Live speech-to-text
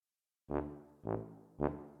Near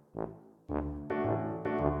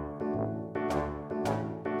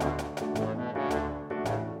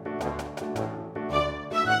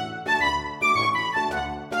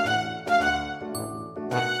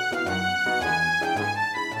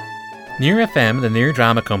FM and the Near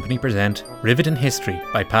Drama Company present Rivitin History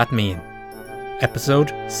by Pat Meehan.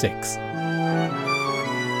 Episode 6.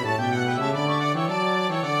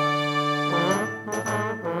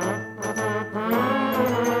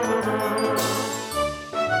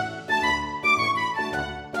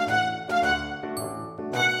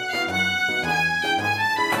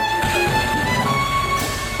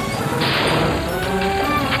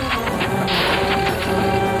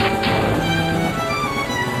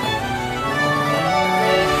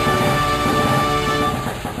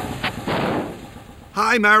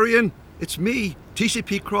 Hi Marrion, it's me,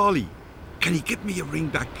 TCP Crawley. Can you give me a ring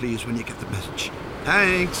back please when you get the message?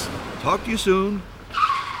 Thanks. Talk to you soon.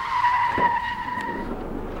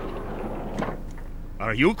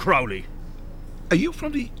 Are you Crowley? Are you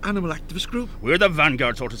from the animal activist group? We're the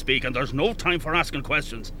vanguard, so to speak, and there's no time for asking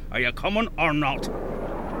questions. Are you coming or not?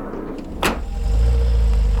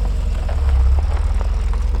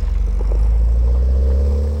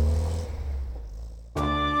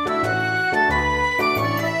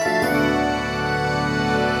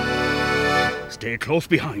 Stay close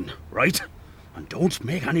behind, right? And don't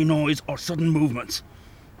make any noise or sudden movements,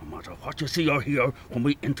 no matter what you see or hear when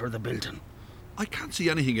we enter the building. I can't see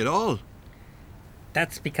anything at all.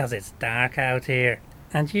 That's because it's dark out here,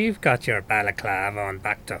 and you've got your balaclava on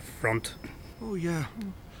back to front. Oh yeah.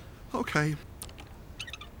 Okay.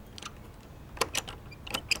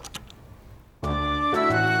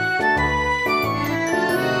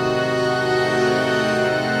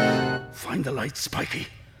 Find the light, Spiky,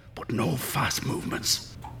 but no fast movements.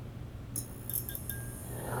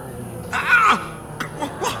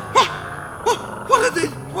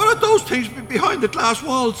 What are those things behind the glass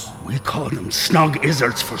walls? We call them snog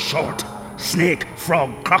izzards for short. Snake,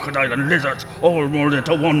 frog, crocodile and lizards all rolled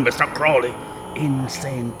into one, Mr. Crawley.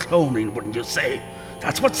 Insane cloning, wouldn't you say?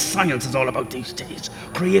 That's what science is all about these days,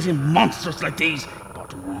 creating monsters like these.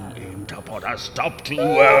 But we aim to put a stop to...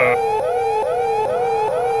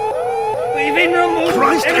 We've been removed!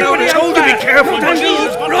 Christ, I told you to be careful!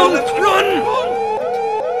 Run!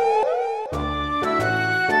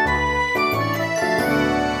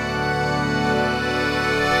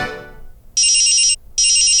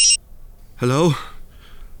 Hello?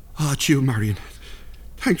 It's you, Marrion.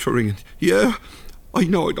 Thanks for ringing. Yeah, I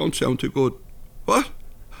know I don't sound too good. What?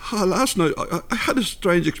 Last night I had a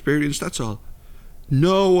strange experience, that's all.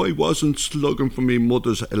 No, I wasn't slugging from me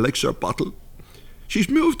mother's elixir bottle. She's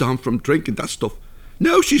moved on from drinking that stuff.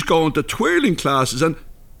 Now she's going to twirling classes and...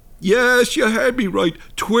 Yes, you heard me right,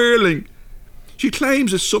 twirling. She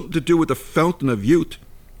claims it's something to do with the fountain of youth.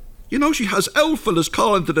 You know, she has old fellas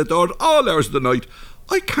calling to the door at all hours of the night.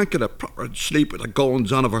 I can't get a proper sleep with the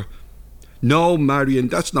goings on of her. No, Marrion,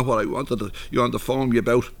 that's not what I wanted you on the phone me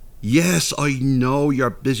about. Yes, I know you're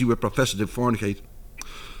busy with Professor DuFornicate.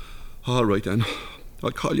 All right then,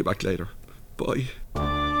 I'll call you back later. Bye.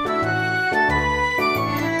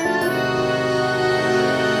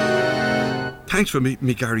 Thanks for meeting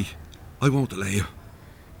me, Gary. I won't delay you.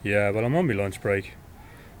 Yeah, well, I'm on my lunch break.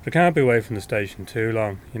 But I can't be away from the station too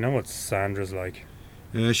long. You know what Sandra's like.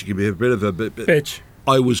 Yeah, she can be a bit of a Bitch.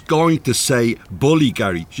 I was going to say bully,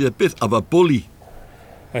 Gary. She's a bit of a bully.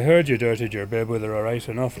 I heard you dirtied your bib with her alright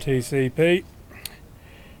enough, TCP.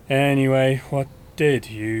 Anyway, what did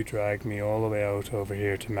you drag me all the way out over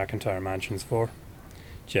here to McIntyre Mansions for?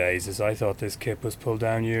 Jesus, I thought this kip was pulled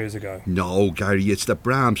down years ago. No, Gary, it's the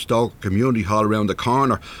Bram Stoker Community Hall around the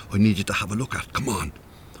corner. I need you to have a look at. Come on.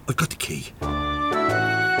 I've got the key.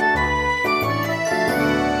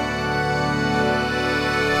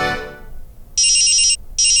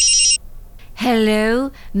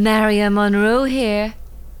 Hello, Marion Monroe here.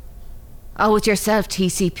 Oh, it's yourself,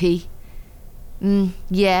 TCP.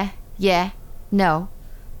 Yeah. No,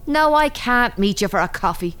 I can't meet you for a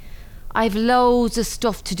coffee. I've loads of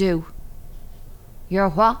stuff to do. You're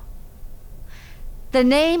what? The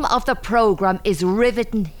name of the programme is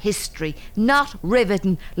Rivitin History, not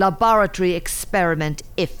Rivitin Laboratory Experiment,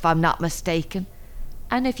 if I'm not mistaken.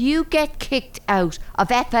 And if you get kicked out of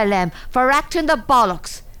FLM for acting the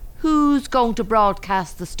bollocks, who's going to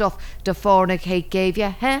broadcast the stuff DuFornicate gave you,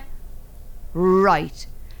 huh? Right.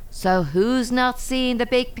 So who's not seeing the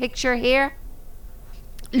big picture here?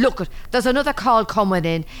 Look, there's another call coming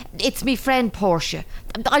in. It's me friend Portia.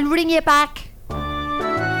 I'll ring you back.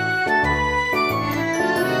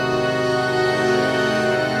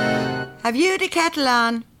 Have you the kettle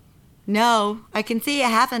on? No, I can see you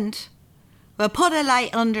haven't. Well, put a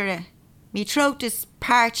light under it. Me throat is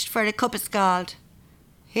parched for a cup of scald.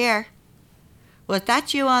 Here. Was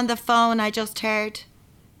that you on the phone I just heard?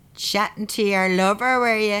 Chatting to your lover,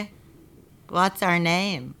 were you? What's her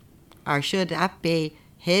name? Or should that be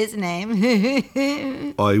his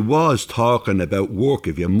name? I was talking about work,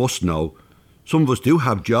 if you must know. Some of us do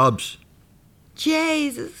have jobs.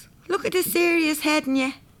 Jesus, look at the serious head in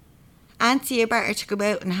you. Auntie, you better to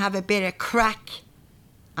go out and have a bit of crack.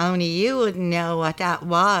 Only you wouldn't know what that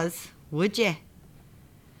was, would you?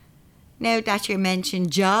 Now that you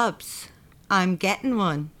mentioned jobs, I'm getting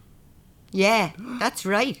one. Yeah, that's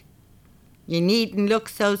right. You needn't look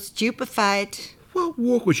so stupefied. What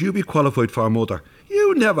work would you be qualified for, Mother?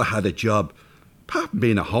 You never had a job, apart from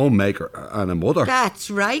being a homemaker and a mother. That's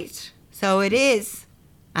right. So it is.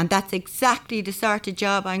 And that's exactly the sort of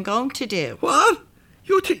job I'm going to do. What?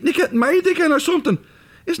 You think you're getting married again or something?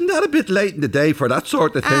 Isn't that a bit late in the day for that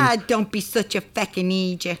sort of thing? Ah, don't be such a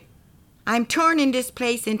feckin' idiot. I'm turning this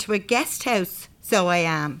place into a guest house, so I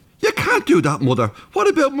am. You can't do that, Mother. What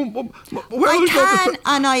about... I can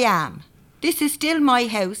and I am. This is still my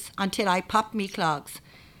house until I pop me clogs.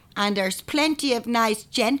 And there's plenty of nice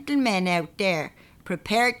gentlemen out there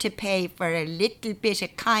prepared to pay for a little bit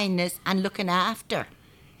of kindness and looking after.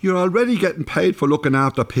 You're already getting paid for looking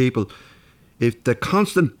after people. If the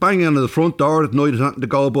constant banging on the front door at night is nothing to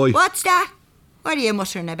go by... What's that? What are you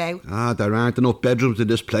muttering about? There aren't enough bedrooms in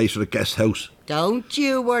this place for a guest house. Don't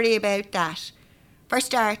you worry about that. For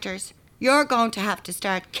starters, you're going to have to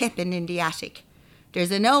start kipping in the attic.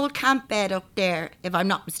 There's an old camp bed up there, if I'm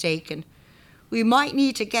not mistaken. We might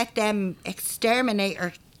need to get them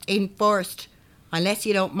exterminator in first, unless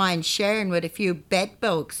you don't mind sharing with a few bed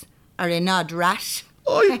bugs or an odd rat.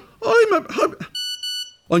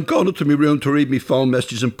 I'm going up to my room to read me phone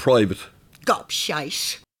messages in private.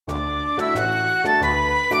 Gobshite.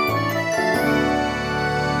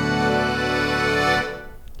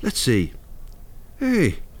 Let's see.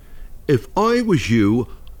 Hey, if I was you,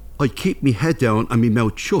 I'd keep me head down and me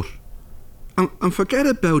mouth shut. And forget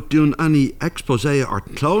about doing any expose or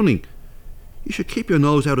cloning. You should keep your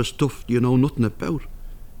nose out of stuff you know nothing about.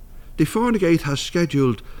 DuFornicate has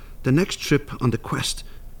scheduled the next trip on the quest.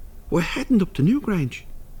 We're heading up to Newgrange.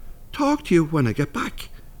 Talk to you when I get back.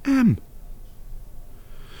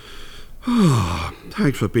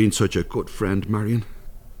 Thanks for being such a good friend, Marrion.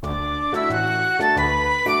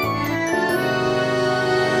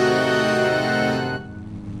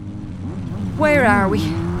 Where are we?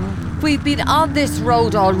 We've been on this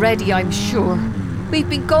road already, I'm sure. We've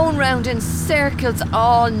been going round in circles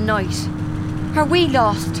all night. Are we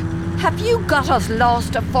lost? Have you got us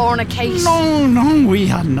lost, DuFornicate? No, we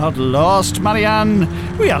are not lost, Marianne.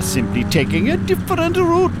 We are simply taking a different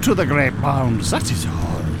route to the Great Mounds, that is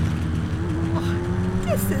all. Oh,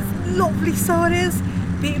 this is lovely, so it is.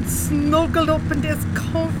 Being snuggled up in this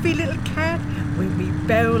comfy little cart with me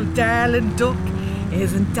bowl darling duck.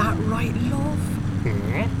 Isn't that right, love?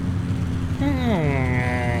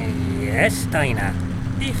 Yes, Dinah,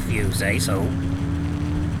 if you say so.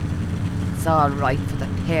 It's all right for the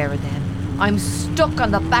pair of them. I'm stuck on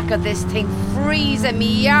the back of this thing, freezing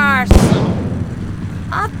me arse.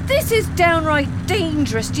 This is downright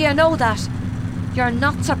dangerous, do you know that? You're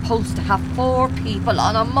not supposed to have 4 people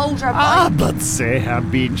on a motorbike. But they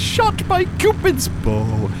have been shot by Cupid's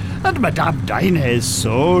bow, and Madame Dinah is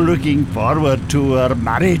so looking forward to her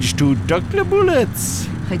marriage to Dr. Bullets.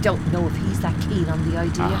 I don't know if he's that keen on the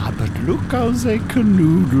idea. But look how they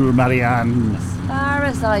canoodle, Marianne. As far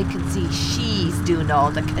as I can see, she's doing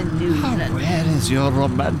all the canoodling. Where is your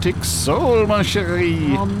romantic soul, ma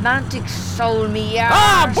chérie? Romantic soul, me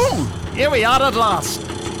arse. Boom! Here we are at last.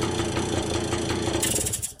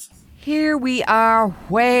 Here we are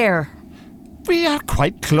where? We are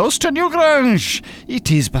quite close to Newgrange.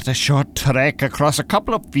 It is but a short trek across a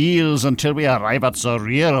couple of fields until we arrive at the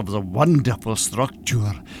rear of the wonderful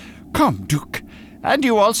structure. Come, Duke. And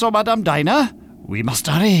you also, Madame Dinah. We must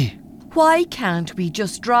hurry. Why can't we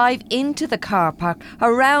just drive into the car park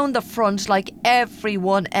around the front like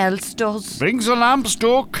everyone else does? Bring the lamps,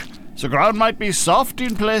 Duke. The ground might be soft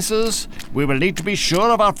in places. We will need to be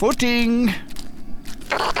sure of our footing.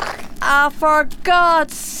 For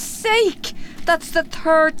God's sake! That's the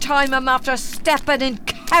 3rd time I'm after stepping in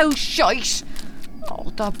cow shite.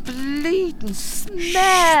 Oh, the bleeding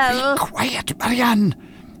smell. Shh, be quiet, Marianne.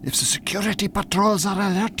 If the security patrols are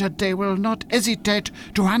alerted, they will not hesitate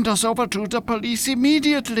to hand us over to the police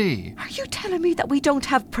immediately. Are you telling me that we don't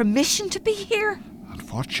have permission to be here?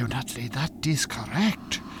 Unfortunately, that is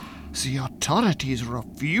correct. The authorities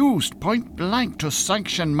refused point blank to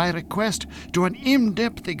sanction my request to an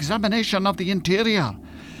in-depth examination of the interior.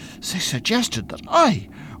 they suggested that I,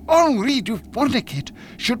 Henri DuFornicate,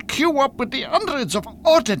 should queue up with the hundreds of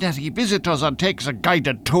ordinary visitors and take the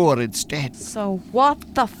guided tour instead. So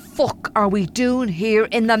what the fuck are we doing here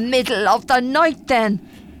in the middle of the night then?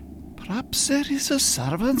 Perhaps there is a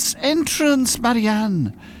servant's entrance,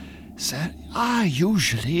 Marrion. Sir,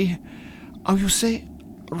 usually, how you say,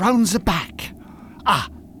 round the back.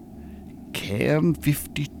 Cairn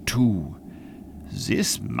 52.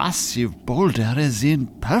 This massive boulder is in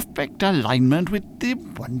perfect alignment with the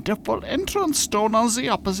wonderful entrance stone on the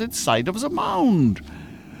opposite side of the mound.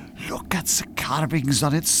 Look at the carvings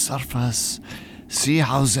on its surface. See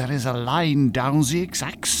how there is a line down the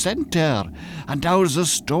exact centre, and how the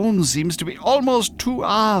stone seems to be almost two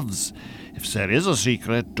halves. If there is a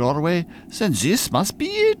secret doorway, then this must be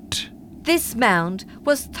it. This mound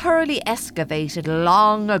was thoroughly excavated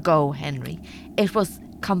long ago, Henry. It was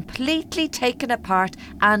completely taken apart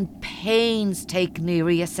and painstakingly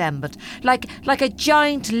reassembled, like a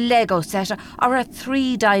giant Lego set or a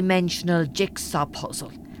three-dimensional jigsaw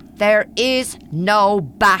puzzle. There is no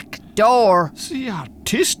back door. The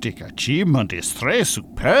artistic achievement is très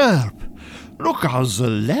superb. Look how the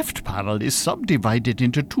left panel is subdivided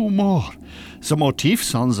into two more. The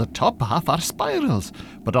motifs on the top half are spirals,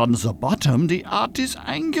 but on the bottom the art is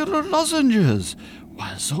angular lozenges,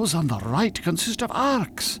 while those on the right consist of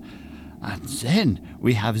arcs. And then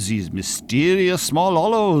we have these mysterious small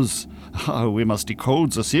hollows. We must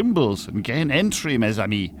decode the symbols and gain entry, mes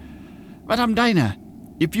amis. Madame Dinah,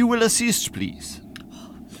 if you will assist, please.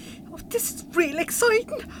 Oh, this is real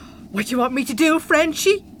exciting. What do you want me to do,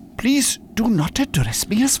 Frenchie? Please do not address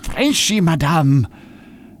me as Frenchie, madame.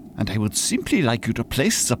 And I would simply like you to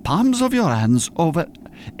place the palms of your hands over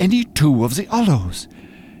any two of the hollows.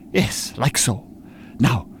 Yes, like so.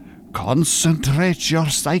 Now, concentrate your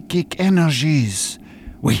psychic energies.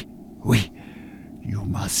 Oui. You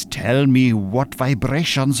must tell me what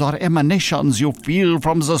vibrations or emanations you feel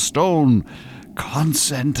from the stone.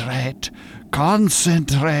 Concentrate.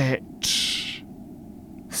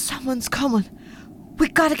 Someone's coming. We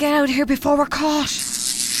gotta get out of here before we're caught.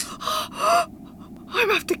 I'm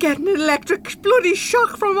after getting an electric bloody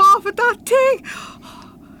shock from off of that thing.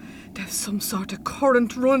 There's some sort of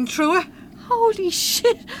current run through it. Holy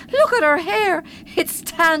shit, look at her hair. It's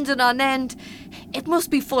standing on end. It must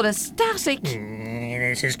be full of static.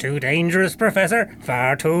 This is too dangerous, Professor.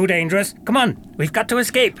 Far too dangerous. Come on, we've got to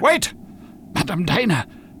escape. Wait! Madame Dinah,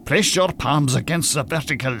 place your palms against the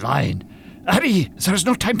vertical line. Hurry, there's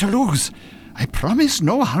no time to lose. I promise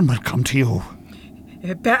no harm will come to you.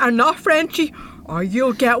 You better not, Frenchie, or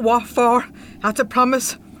you'll get what for. That's a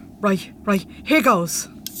promise. Right, here goes.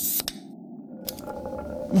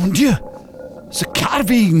 Mon Dieu, the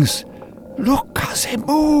carvings! Look how they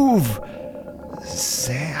move!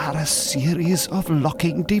 They are a series of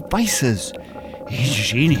locking devices.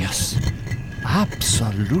 Ingenious.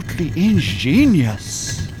 Absolutely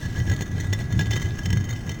ingenious.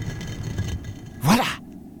 Voila!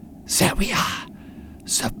 There we are.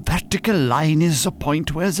 The vertical line is the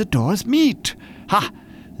point where the doors meet.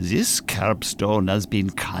 This curbstone has been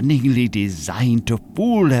cunningly designed to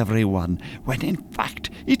fool everyone, when in fact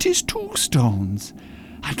it is two stones.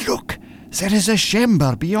 And look, there is a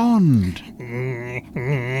chamber beyond.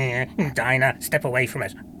 Dinah, step away from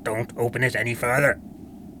it. Don't open it any further.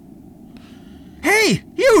 Hey,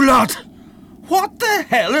 you lot! What the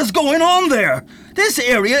hell is going on there? This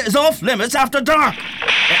area is off limits after dark.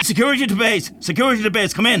 Security to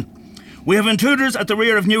base, come in. We have intruders at the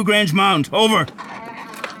rear of Newgrange Mound. Over.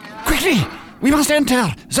 Quickly! We must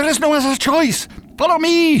enter! There is no other choice! Follow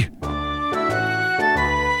me!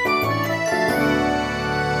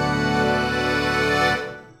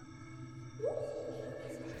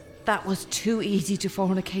 That was too easy to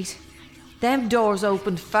fornicate. Them doors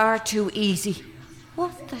opened far too easy.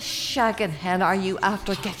 What the shaggin' hell are you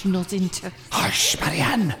after getting us into? Hush,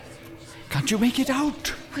 Marrion! Can't you make it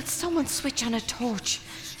out? Will someone switch on a torch?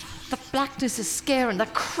 The blackness is scaring the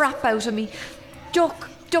crap out of me. Duck,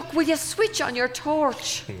 will you switch on your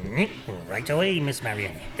torch? Right away, Miss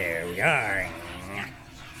Marrion. There we are.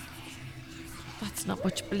 That's not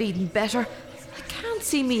much bleeding better. I can't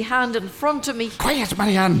see me hand in front of me. Quiet,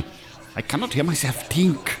 Marrion! I cannot hear myself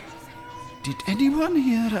think. Did anyone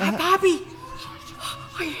hear A babby!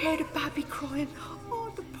 I heard a babby crying.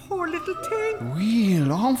 Oh, the poor little thing. Oui,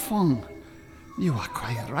 l'enfant. You are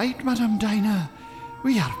quite right, Madame Dinah.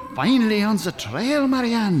 We are finally on the trail,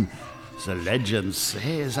 Marrion. The legends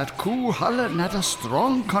say that Coo Hullen had a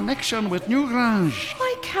strong connection with Newgrange.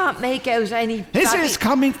 I can't make out any This babby. is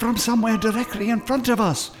coming from somewhere directly in front of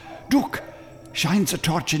us. Duke, shine the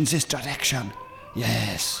torch in this direction.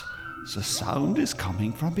 Yes, The sound is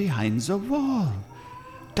coming from behind the wall.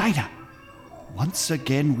 Dinah, once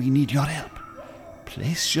again we need your help.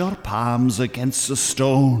 Place your palms against the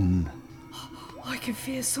stone. I can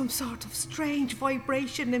feel some sort of strange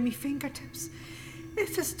vibration in my fingertips.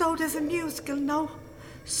 It's as though there's a musical note.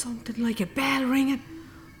 Something like a bell ringing,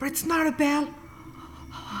 but it's not a bell.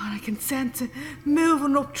 Oh, and I can sense it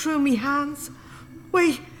moving up through me hands.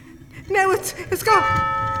 Wait, now it's gone.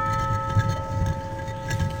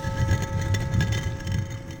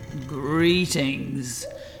 Greetings.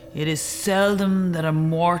 It is seldom that a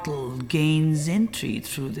mortal gains entry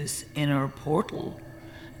through this inner portal,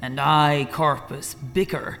 and I, Corpus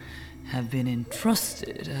Bicker, have been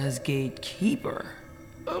entrusted as gatekeeper.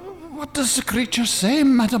 What does the creature say,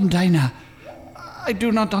 Madam Dinah? I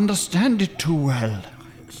do not understand it too well.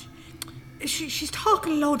 She's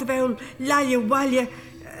talking loud about Laya Walya.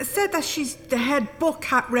 Said that she's the head buck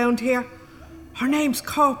cat round here. Her name's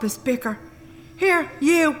Corpus Bicker. Here,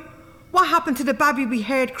 you. What happened to the babby we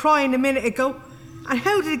heard crying a minute ago? And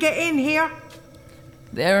how did it get in here?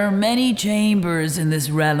 There are many chambers in this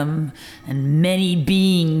realm, and many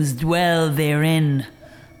beings dwell therein.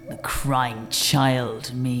 The crying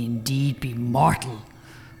child may indeed be mortal,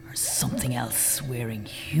 or something else wearing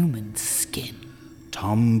human skin.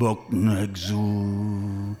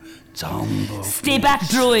 Stay back,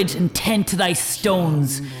 druid, and tend to thy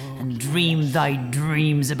stones, and dream thy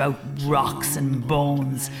dreams about rocks and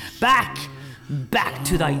bones. Back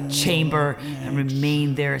to thy chamber, and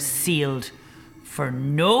remain there sealed, for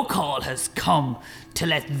no call has come to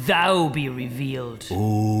let thou be revealed.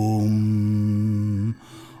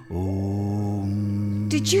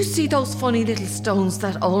 Did you see those funny little stones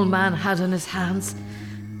that old man had in his hands?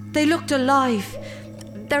 They looked alive.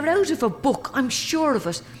 They're out of a book, I'm sure of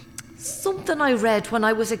it. Something I read when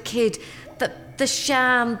I was a kid. The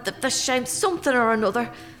sham, something or another.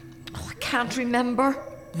 Oh, I can't remember.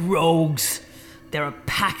 Rogues. They're a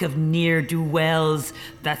pack of ne'er-do-wells.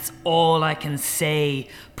 That's all I can say.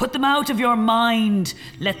 Put them out of your mind.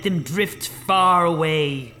 Let them drift far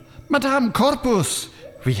away. Madame Corpus,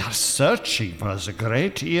 we are searching for the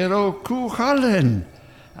great hero Cuchulainn,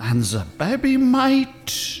 and the baby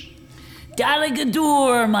might...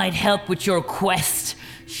 Dalagadur might help with your quest.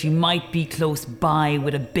 She might be close by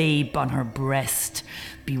with a babe on her breast.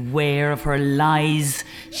 Beware of her lies.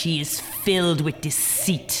 She is filled with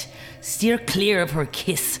deceit. Steer clear of her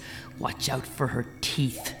kiss. Watch out for her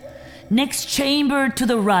teeth. Next chamber to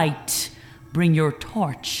the right. Bring your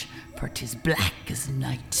torch, for 'tis black as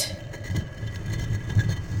night.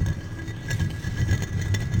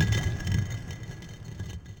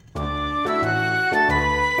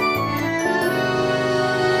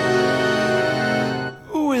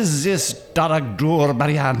 Who is this Daragdur,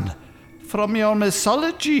 Marrion? From your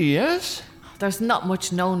mythology, yes? There's not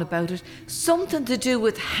much known about it. Something to do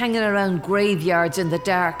with hanging around graveyards in the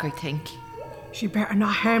dark, I think. She better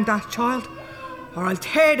not harm that child, or I'll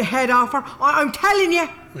tear the head off her. I'm telling you.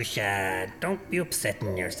 Usha, don't be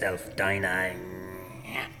upsetting yourself, Dinah.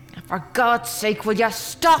 For God's sake, will you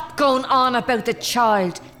stop going on about the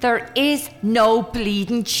child? There is no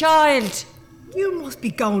bleeding child. You must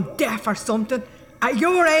be going deaf or something. At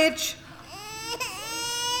your age.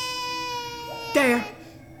 There.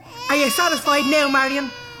 Are you satisfied now,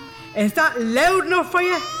 Marrion? Is that loud enough for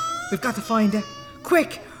you? We've got to find it.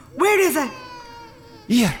 Quick, where is it?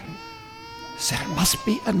 Here. There must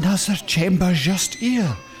be another chamber just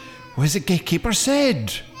here, where the gatekeeper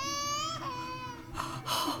said.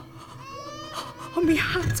 Oh, my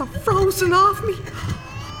hands are frozen off me.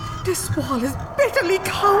 This wall is bitterly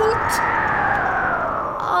cold.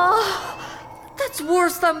 Oh, that's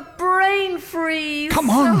worse than brain freeze. Come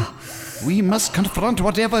on. We must confront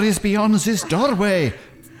whatever is beyond this doorway.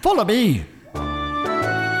 Follow me.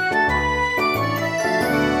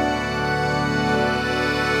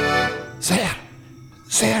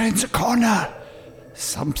 There in the corner.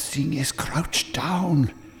 Something is crouched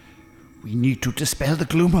down. We need to dispel the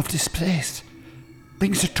gloom of this place.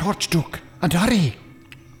 Bring the torch, Duke, and hurry.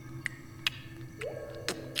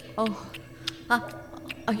 Oh,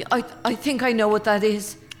 I think I know what that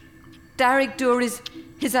is. Daragdur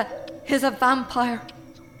is a vampire.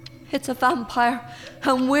 It's a vampire,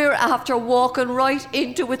 and we're after walking right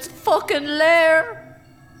into its fucking lair.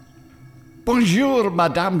 Bonjour,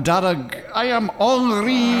 Madame Darag. I am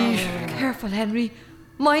Henri. Careful, Henry.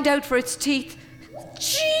 Mind out for its teeth.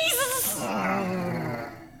 Jesus!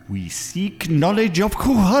 We seek knowledge of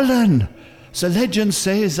Cuchulainn. The legend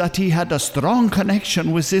says that he had a strong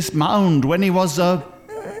connection with this mound when he was a...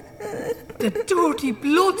 The dirty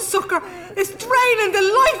bloodsucker is draining the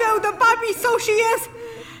life out of the baby, so she is.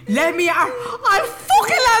 Let me out. I'll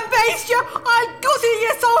fucking lambaste you. I'll gutter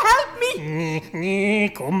you, so help me.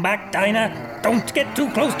 Come back, Dinah. Don't get too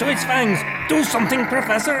close to his fangs. Do something,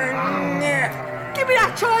 Professor. Give me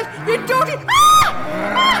that child, you dirty... Ah!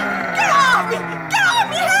 Get off me! Get off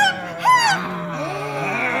me! Help!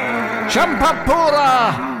 Help!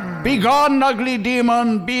 Champapura! Begone, ugly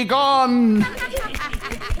demon, begone!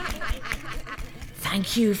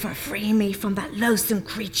 Thank you for freeing me from that loathsome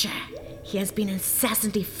creature. He has been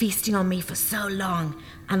incessantly feasting on me for so long,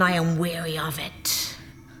 and I am weary of it.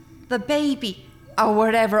 The baby, or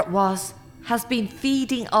whatever it was, has been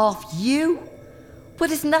feeding off you?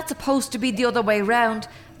 But isn't that supposed to be the other way round?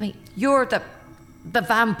 I mean, you're the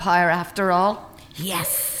vampire after all.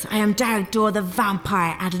 Yes, I am Dark Door the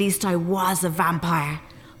vampire. At least I was a vampire.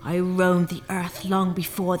 I roamed the earth long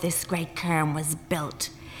before this great cairn was built,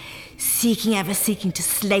 ever seeking to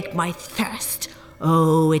slake my thirst.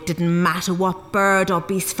 Oh, it didn't matter what bird or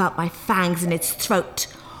beast felt my fangs in its throat.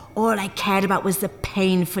 All I cared about was the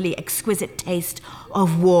painfully exquisite taste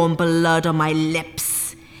of warm blood on my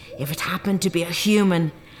lips. If it happened to be a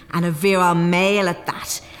human, and a virile male at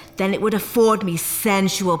that, then it would afford me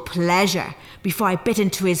sensual pleasure before I bit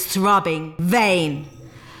into his throbbing vein.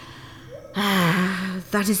 Ah,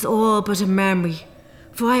 that is all but a memory,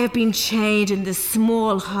 for I have been chained in this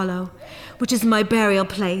small hollow, which is my burial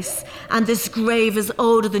place, and this grave is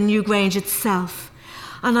older than Newgrange itself,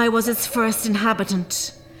 and I was its first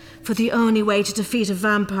inhabitant. For the only way to defeat a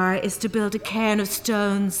vampire is to build a cairn of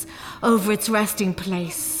stones over its resting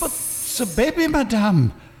place. But the baby,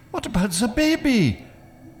 madame, what about the baby?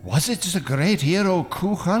 Was it the great hero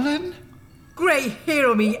Cuchulainn? Great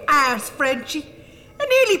hero me arse, Frenchie. I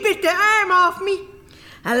nearly bit the arm off me.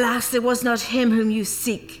 Alas, it was not him whom you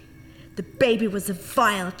seek. The baby was a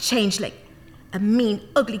vile changeling, a mean,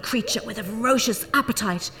 ugly creature with a ferocious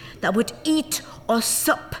appetite that would eat or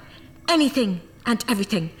sup anything and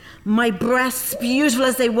everything. My breasts, beautiful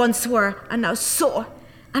as they once were, are now sore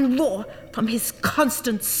and raw from his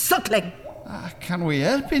constant suckling. Can we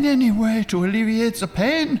help in any way to alleviate the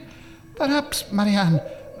pain? Perhaps, Marrion,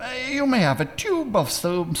 you may have a tube of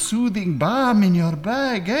some soothing balm in your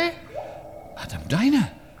bag, eh? Madame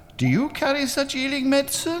Dinah, do you carry such healing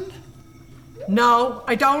medicine? No,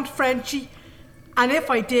 I don't, Frenchie. And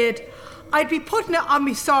if I did, I'd be putting it on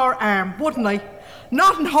me sore arm, wouldn't I?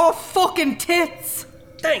 Not in her fucking tits.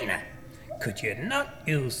 Dinah, could you not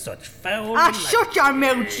use such foul... Shut your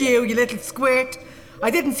mouth, you little squirt.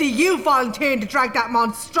 I didn't see you volunteering to drag that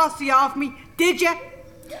monstrosity off me, did you?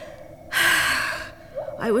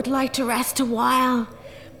 I would like to rest a while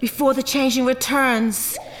before the changing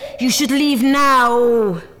returns. You should leave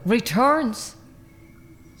now. Returns?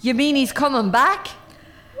 You mean he's coming back?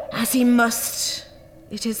 As he must.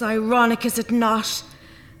 It is ironic, is it not,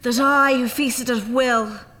 that I, who feasted at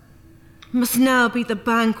will, must now be the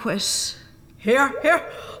banquet. Here.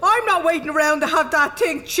 I'm not waiting around to have that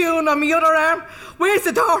thing chewing on me other arm. Where's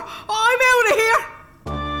the door? I'm out of here.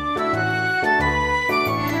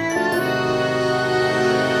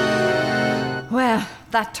 Well,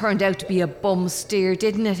 that turned out to be a bum steer,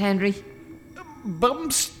 didn't it, Henry?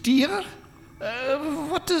 Bum steer?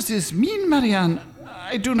 What does this mean, Marrion?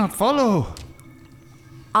 I do not follow.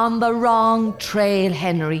 On the wrong trail,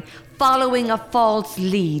 Henry, following a false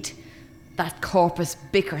lead. That corpus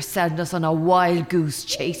bicker sent us on a wild goose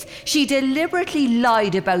chase. She deliberately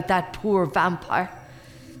lied about that poor vampire.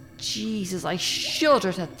 Jesus, I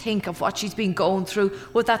shudder to think of what she's been going through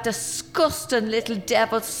with that disgusting little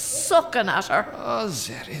devil sucking at her. Oh,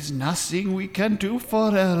 there is nothing we can do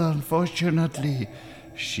for her, unfortunately.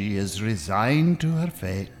 She is resigned to her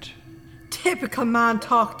fate. Typical man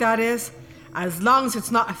talk, that is. As long as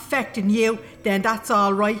it's not affecting you, then that's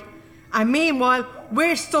all right. And meanwhile,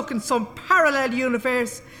 we're stuck in some parallel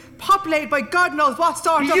universe, populated by God knows what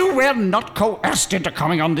sort of... You were not coerced into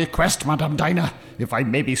coming on the quest, Madame Dinah, if I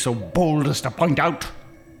may be so bold as to point out.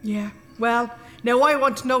 Yeah, well, now I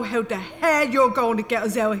want to know how the hell you're going to get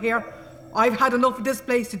us out of here. I've had enough of this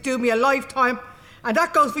place to do me a lifetime, and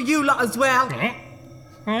that goes for you lot as well.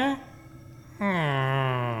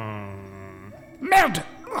 Merde!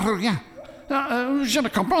 Rien. Je ne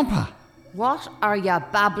comprends pas. What are you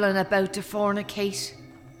babbling about, DuFornicate?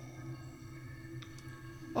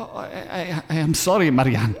 Oh, I am sorry,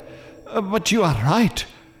 Marrion, but you are right.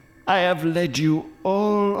 I have led you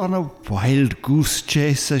all on a wild goose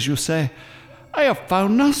chase, as you say. I have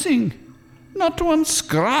found nothing. Not one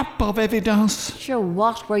scrap of evidence. Sure,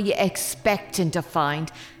 what were you expecting to find?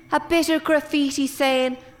 A bit of graffiti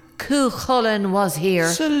saying Cuchulainn was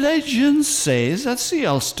here. The legend says that the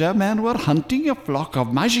Ulster men were hunting a flock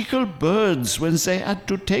of magical birds when they had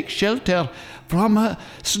to take shelter from a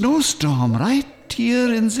snowstorm right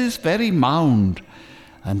here in this very mound.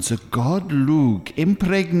 And the god Luke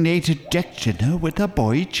impregnated Dectina with a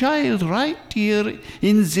boy child right here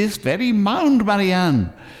in this very mound,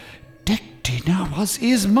 Marrion. Dectina was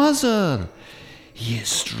his mother. He is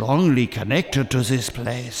strongly connected to this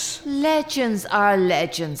place. Legends are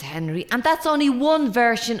legends, Henry, and that's only one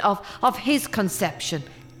version of his conception.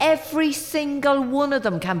 Every single one of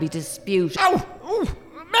them can be disputed. Ow! Oh,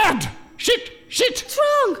 mad! Shit! What's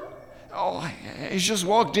wrong? Oh, I just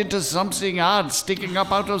walked into something odd sticking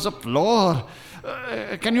up out of the floor.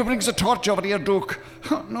 Can you bring the torch over here, Duke?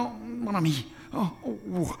 Oh, no, mon ami.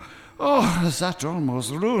 Oh, that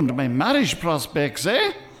almost ruined my marriage prospects,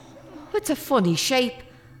 eh? It's a funny shape.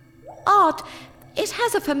 Odd. It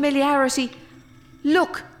has a familiarity.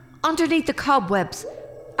 Look, underneath the cobwebs.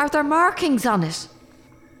 Are there markings on it?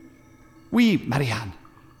 Oui, Marrion.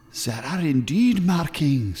 There are indeed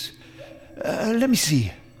markings. Let me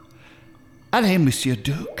see. Allez, Monsieur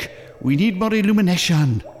Duke. We need more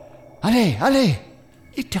illumination. Allez.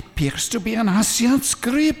 It appears to be an ancient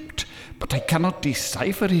script, but I cannot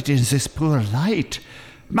decipher it in this poor light.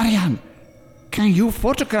 Marrion, can you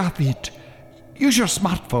photograph it? Use your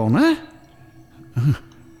smartphone, eh?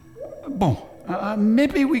 Bon,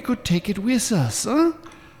 maybe we could take it with us, huh?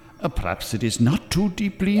 Perhaps it is not too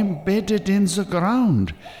deeply embedded in the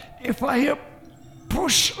ground. If I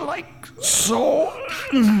push like so...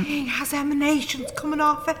 It has emanations coming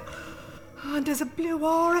off it. And there's a blue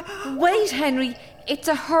aura. Wait, Henry. It's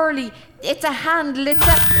a hurley. It's a handle. It's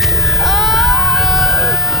a...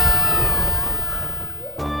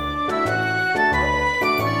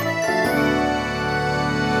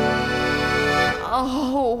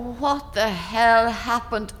 Oh, what the hell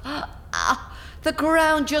happened? The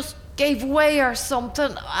ground just gave way or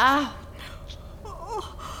something. Oh,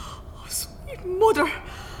 sweet mother.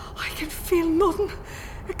 I can feel nothing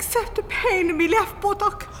except the pain in my left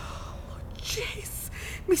buttock. Oh, jeez.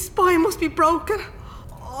 My spine must be broken.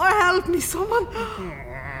 Oh, help me, someone.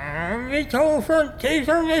 My two front teeth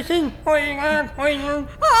are missing. It's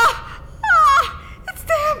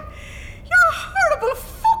them. Your horrible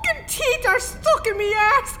fucking teeth are stuck in my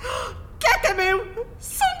arse. Get them out.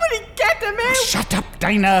 Somebody get them out. Shut up,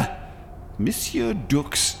 Dinah. Monsieur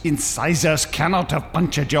Duke's incisors cannot have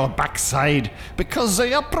punctured your backside because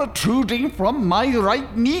they are protruding from my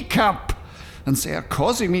right kneecap, and they are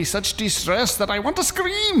causing me such distress that I want to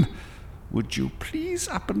scream. Would you please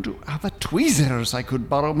happen to have a tweezers I could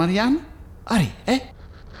borrow, Marrion? Hurry, eh?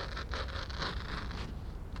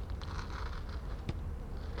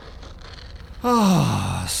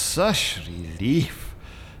 Ah, such relief.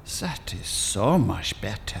 That is so much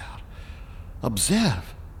better.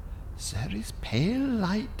 Observe. There is pale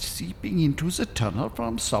light seeping into the tunnel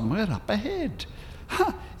from somewhere up ahead.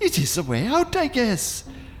 It is the way out, I guess.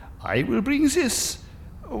 I will bring this.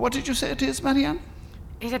 What did you say it is, Marrion?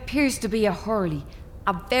 It appears to be a hurley.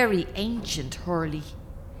 A very ancient hurley.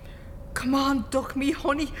 Come on, Duck, me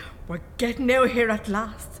honey. We're getting out here at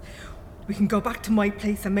last. We can go back to my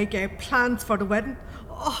place and make our plans for the wedding.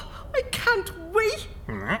 Oh, I can't wait.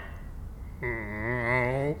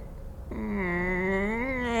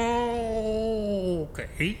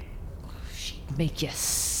 Okay. She'd make you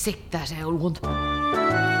sick, that owl one.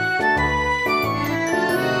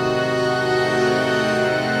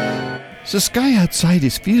 The sky outside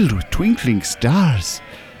is filled with twinkling stars,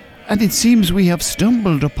 and it seems we have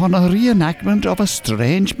stumbled upon a reenactment of a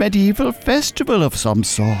strange medieval festival of some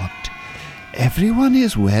sort. Everyone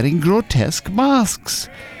is wearing grotesque masks.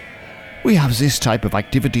 We have this type of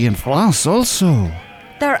activity in France also.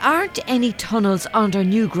 There aren't any tunnels under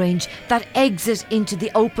Newgrange that exit into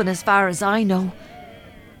the open as far as I know.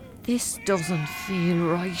 This doesn't feel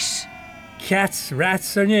right. Cats,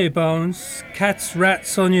 rats on your bones. Cats,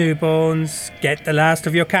 rats on your bones. Get the last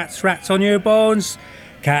of your cats, rats on your bones.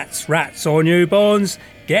 Cats, rats on your bones.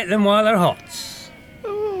 Get them while they're hot.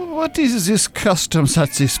 What is this custom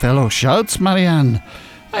that this fellow shouts, Marrion?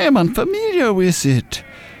 I am unfamiliar with it.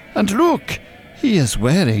 And look, he is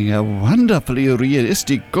wearing a wonderfully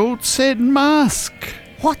realistic goat's head mask.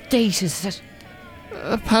 What date is it?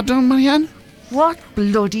 Pardon, Marrion? What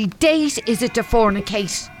bloody date is it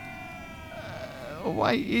DuFornicate?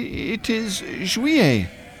 Why, it is Juillet.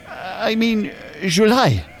 I mean,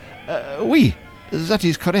 July. Oui, that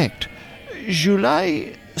is correct.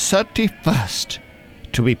 July 31st,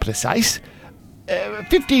 to be precise.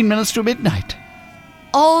 15 minutes to midnight.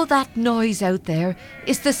 All that noise out there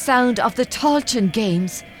is the sound of the Tolchin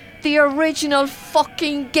games. The original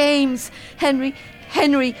fucking games. Henry,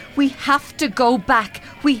 we have to go back.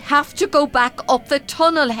 We have to go back up the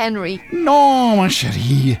tunnel, Henry. No, ma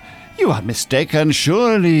chérie. You are mistaken,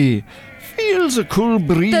 surely. Feels a cool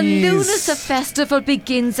breeze. The Lunasa Festival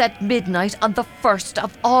begins at midnight on the 1st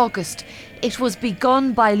of August. It was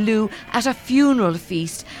begun by Lou at a funeral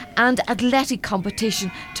feast and athletic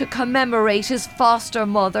competition to commemorate his foster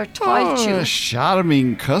mother, Toilchu.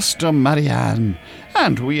 Charming custom, Marianne.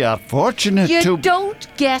 And we are fortunate You to... don't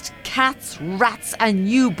get cats, rats and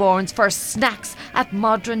newborns for snacks at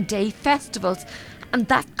modern day festivals. And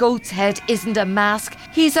that goat's head isn't a mask,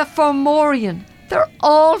 he's a Fomorian. They're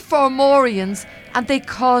all Fomorians and they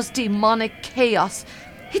cause demonic chaos.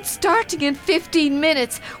 It's starting in 15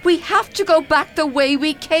 minutes. We have to go back the way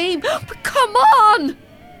we came. But come on!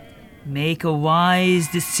 Make a wise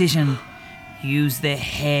decision. Use the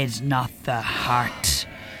head, not the heart.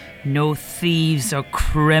 No thieves or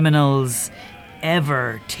criminals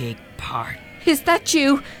ever take part. Is that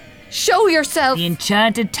you? Show yourself! The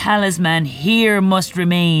enchanted talisman here must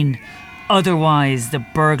remain. Otherwise, the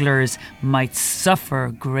burglars might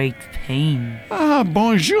suffer great pain.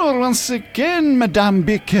 Bonjour once again, Madame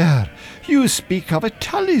Bicker. You speak of a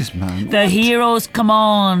talisman. The hero's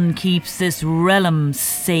command keeps this realm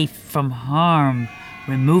safe from harm.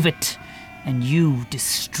 Remove it, and you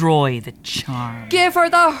destroy the charm. Give her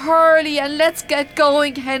the hurley and let's get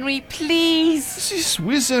going, Henry, please. This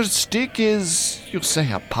wizard stick is, you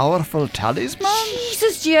say, a powerful talisman?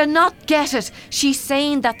 Jesus, do you not get it? She's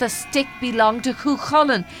saying that the stick belonged to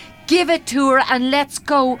Cuchulainn. Give it to her and let's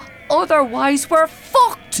go. Otherwise, we're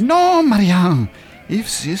fucked. No, Marianne.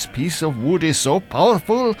 If this piece of wood is so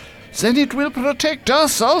powerful, then it will protect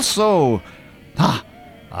us also.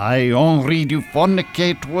 I, Henri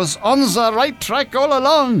DuFornicate, was on the right track all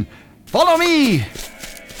along. Follow me!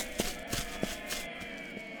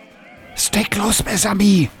 Stay close, mes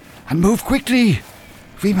amis, and move quickly.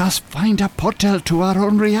 We must find a portal to our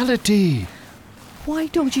own reality. Why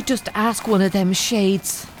don't you just ask one of them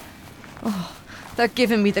shades? Oh, they're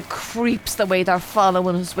giving me the creeps the way they're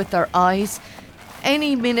following us with their eyes.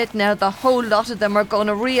 Any minute now, the whole lot of them are going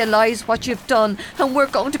to realise what you've done and we're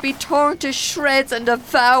going to be torn to shreds and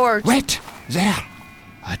devoured. Wait! There!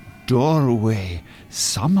 A doorway.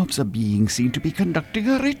 Some of the beings seem to be conducting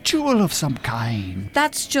a ritual of some kind.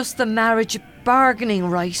 That's just the marriage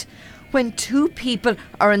bargaining right. When two people,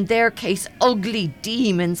 or in their case ugly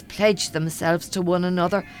demons, pledge themselves to one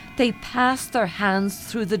another, they pass their hands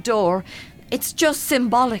through the door. It's just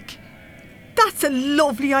symbolic. That's a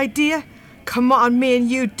lovely idea. Come on, me and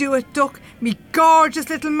you do it, Duck, me gorgeous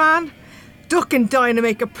little man. Duck and Dinah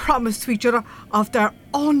make a promise to each other of their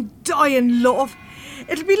undying love.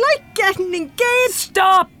 It'll be like getting engaged.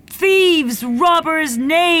 Stop! Thieves, robbers,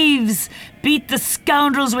 knaves! Beat the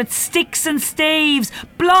scoundrels with sticks and staves.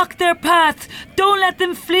 Block their path. Don't let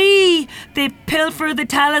them flee. They pilfer the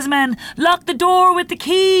talisman. Lock the door with the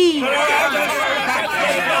key. How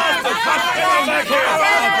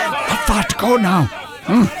far to go now?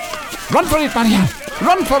 Run for it, Marianne.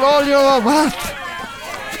 Run for all your worth.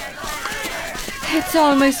 It's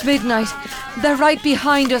almost midnight. They're right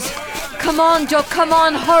behind us. Come on, Duck, come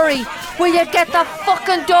on, hurry. Will you get the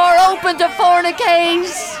fucking door open to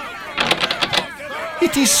fornicate?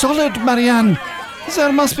 It is solid, Marianne.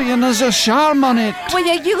 There must be another charm on it. Will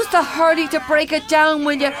you use the hurley to break it down,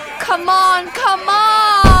 will you? Come on, come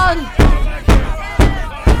on!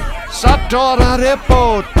 Satora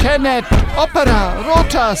repo, tenet, opera,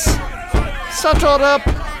 rotas. Satora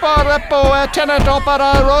repo, tenet,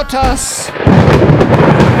 opera, rotas.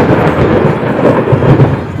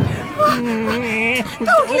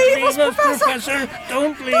 Don't leave us, Professor.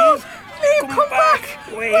 Don't leave. Don't leave. Come back.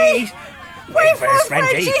 Wait. Wait for us,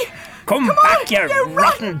 Reggie. Come back, you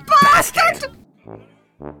rotten bastard.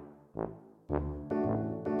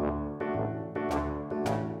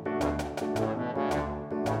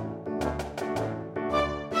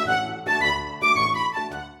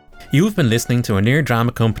 You have been listening to a Near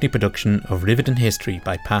Drama Company production of Rivitin History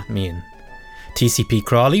by Pat Meehan. TCP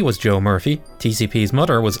Crawley was Joe Murphy, TCP's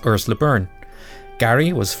mother was Ursula Byrne.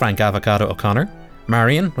 Gary was Frank Avocado O'Connor,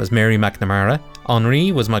 Marion was Mary McNamara,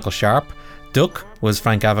 Henri was Michael Sharp, Duck was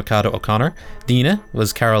Frank Avocado O'Connor, Dina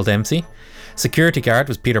was Carol Dempsey, Security Guard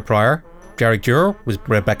was Peter Pryor, Jarek Juror was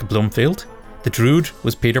Rebecca Blumfield, The Druid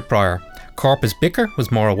was Peter Pryor, Corpus Bicker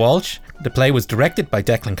was Maura Walsh, the play was directed by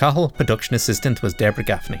Declan Cahill, production assistant was Deborah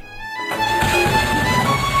Gaffney.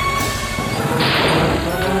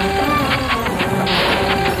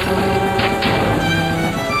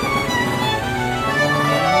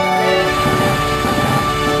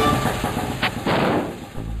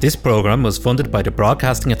 This programme was funded by the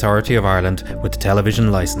Broadcasting Authority of Ireland with the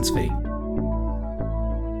television licence fee.